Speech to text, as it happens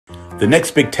The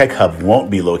next big tech hub won't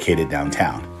be located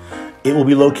downtown. It will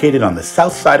be located on the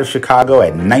south side of Chicago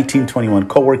at 1921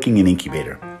 Coworking and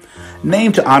Incubator.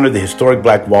 Named to honor the historic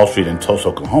Black Wall Street in Tulsa,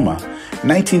 Oklahoma,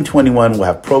 1921 will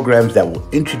have programs that will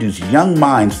introduce young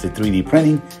minds to 3D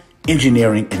printing,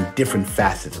 engineering, and different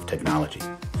facets of technology.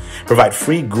 Provide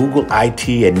free Google IT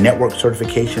and network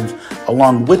certifications,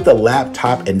 along with a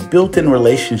laptop and built-in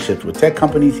relationships with tech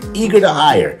companies eager to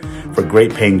hire for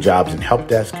great paying jobs in help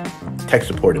desk, tech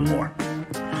support, and more.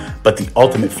 But the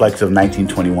ultimate flex of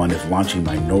 1921 is launching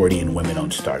minority and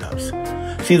women-owned startups.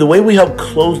 See, the way we help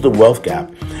close the wealth gap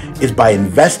is by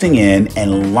investing in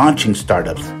and launching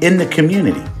startups in the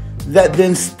community that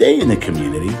then stay in the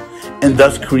community and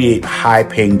thus create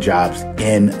high-paying jobs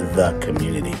in the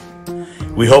community.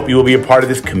 We hope you will be a part of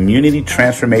this community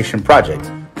transformation project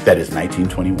that is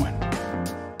 1921.